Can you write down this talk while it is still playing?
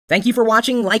Thank you for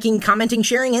watching, liking, commenting,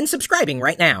 sharing, and subscribing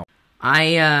right now. I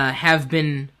have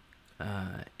been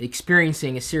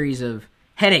experiencing a series of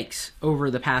headaches over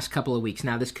the past couple of weeks.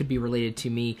 Now, this could be related to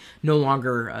me no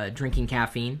longer drinking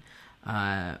caffeine,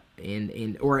 or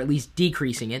at least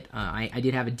decreasing it. I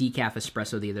did have a decaf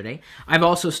espresso the other day. I've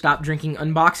also stopped drinking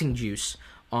unboxing juice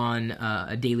on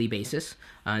a daily basis.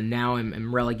 Now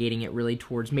I'm relegating it really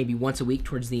towards maybe once a week,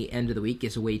 towards the end of the week,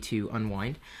 as a way to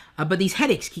unwind. But these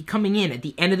headaches keep coming in at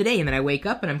the end of the day, and then I wake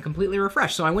up and I'm completely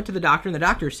refreshed. So I went to the doctor, and the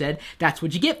doctor said, "That's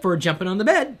what you get for jumping on the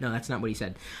bed." No, that's not what he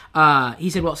said. He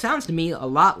said, "Well, it sounds to me a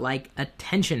lot like a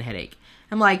tension headache."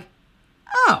 I'm like,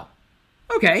 oh,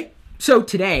 okay. So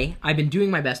today, I've been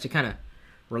doing my best to kind of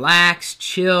relax,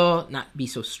 chill, not be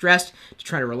so stressed, to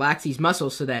try to relax these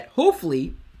muscles so that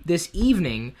hopefully this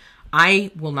evening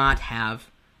I will not have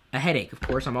a headache. Of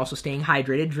course, I'm also staying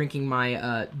hydrated, drinking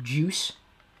my juice.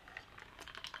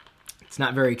 It's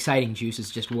not very exciting juice,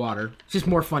 it's just water. It's just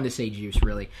more fun to say juice,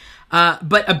 really.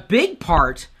 But a big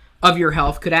part of your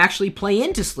health could actually play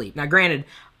into sleep. Now, granted,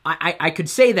 I could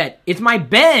say that it's my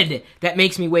bed that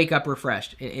makes me wake up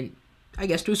refreshed. And I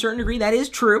guess to a certain degree that is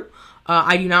true.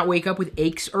 I do not wake up with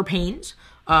aches or pains.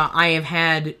 I have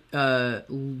had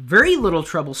very little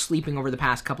trouble sleeping over the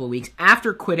past couple of weeks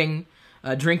after quitting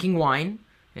drinking wine.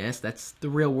 Yes, that's the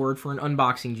real word for an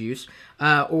unboxing juice.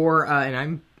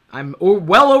 And I'm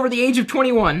well over the age of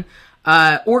 21.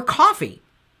 Or coffee.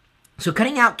 So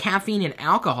cutting out caffeine and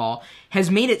alcohol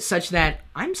has made it such that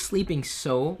I'm sleeping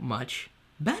so much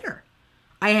better.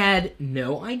 I had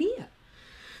no idea.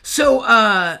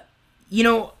 So, you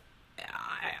know,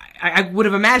 I would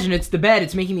have imagined it's the bed,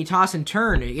 it's making me toss and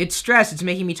turn. It's stress, it's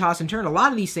making me toss and turn. A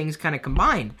lot of these things kind of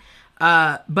combined.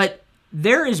 But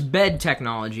there is bed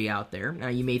technology out there. Now,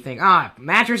 you may think,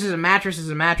 mattress is a mattress is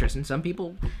a mattress. And some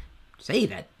people say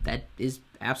that. That is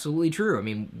absolutely true. I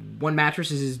mean, one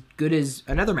mattress is as good as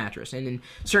another mattress. And in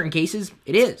certain cases,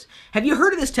 it is. Have you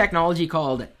heard of this technology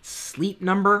called Sleep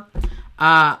Number?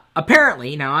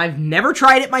 Apparently, now I've never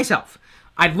tried it myself.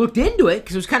 I've looked into it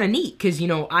because it was kind of neat because, you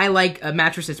know, I like a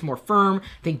mattress that's more firm.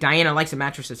 I think Diana likes a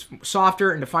mattress that's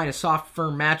softer, and to find a soft,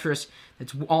 firm mattress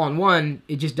that's all-in-one,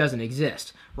 it just doesn't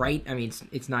exist, right? I mean,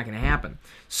 it's not going to happen.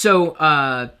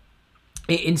 So,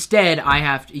 instead,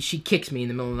 she kicks me in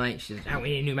the middle of the night. She says, we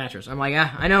need a new mattress. I'm like,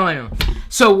 I know.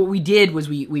 So what we did was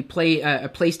we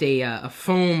placed a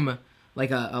foam, like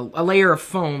a layer of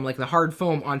foam, like the hard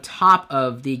foam, on top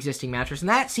of the existing mattress, and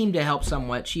that seemed to help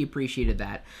somewhat. She appreciated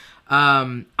that.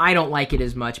 I don't like it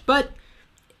as much, but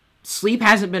sleep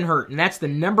hasn't been hurt, and that's the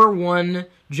number one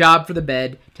job for the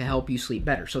bed, to help you sleep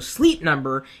better. So Sleep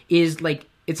Number is like,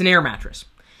 it's an air mattress,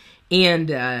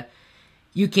 and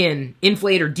you can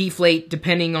inflate or deflate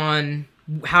depending on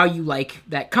how you like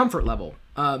that comfort level.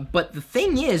 But the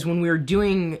thing is, when we were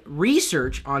doing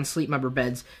research on Sleep Number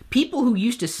beds, people who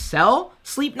used to sell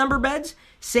Sleep Number beds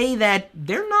say that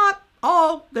they're not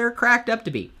all they're cracked up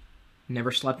to be.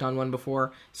 Never slept on one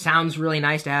before. Sounds really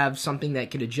nice to have something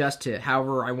that could adjust to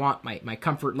however I want my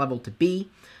comfort level to be.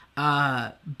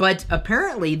 But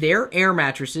apparently they're air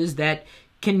mattresses that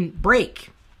can break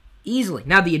easily.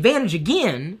 Now, the advantage,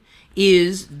 again,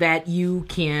 is that you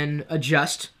can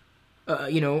adjust,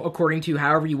 according to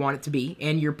however you want it to be,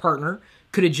 and your partner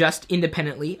could adjust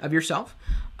independently of yourself.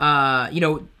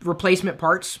 Replacement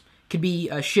parts could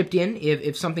be shipped in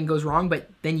if something goes wrong, but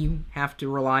then you have to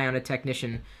rely on a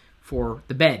technician for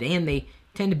the bed, and they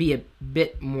tend to be a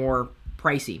bit more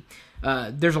pricey.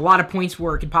 There's a lot of points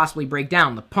where it could possibly break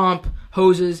down. The pump,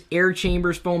 hoses, air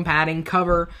chambers, foam padding,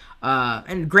 cover,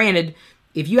 and granted,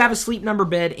 if you have a Sleep Number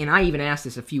bed, and I even asked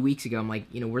this a few weeks ago, I'm like,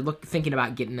 we're thinking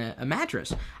about getting a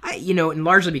mattress. And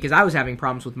largely because I was having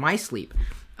problems with my sleep.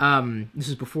 This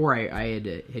is before I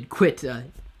had quit,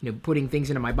 putting things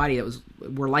into my body that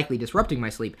were likely disrupting my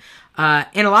sleep.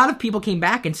 And a lot of people came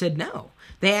back and said no.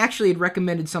 They actually had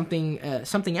recommended something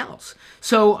else.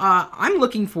 So I'm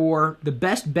looking for the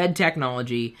best bed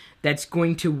technology that's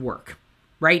going to work,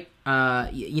 right?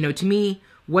 To me,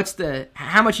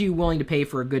 how much are you willing to pay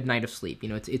for a good night of sleep?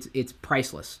 It's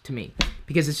priceless to me,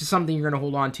 because it's just something you're going to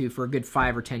hold on to for a good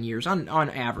 5 or 10 years on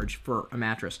average for a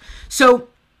mattress. So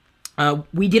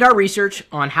we did our research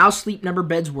on how Sleep Number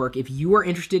beds work. If you are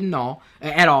interested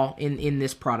at all in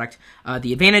this product,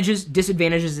 the advantages,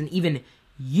 disadvantages, and even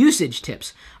usage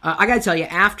tips. I gotta tell you,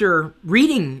 after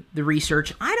reading the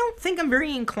research, I don't think I'm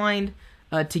very inclined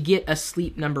to get a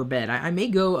Sleep Number bed. I may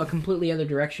go a completely other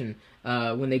direction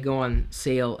when they go on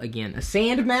sale again. A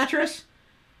sand mattress?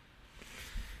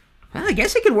 Well, I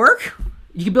guess it could work.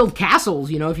 You could build castles,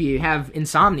 if you have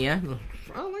insomnia.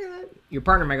 Oh, look at that. Your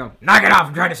partner might go, knock it off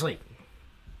and try to sleep.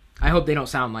 I hope they don't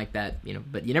sound like that,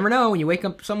 but you never know. When you wake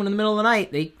up someone in the middle of the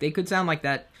night, they could sound like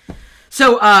that.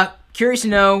 So, curious to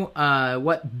know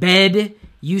what bed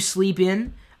you sleep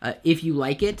in. If you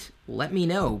like it, let me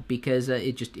know, because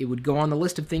it would go on the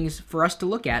list of things for us to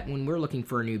look at when we're looking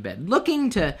for a new bed. Looking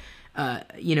to, I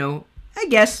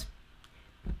guess,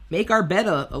 make our bed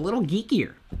a little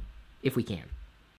geekier, if we can.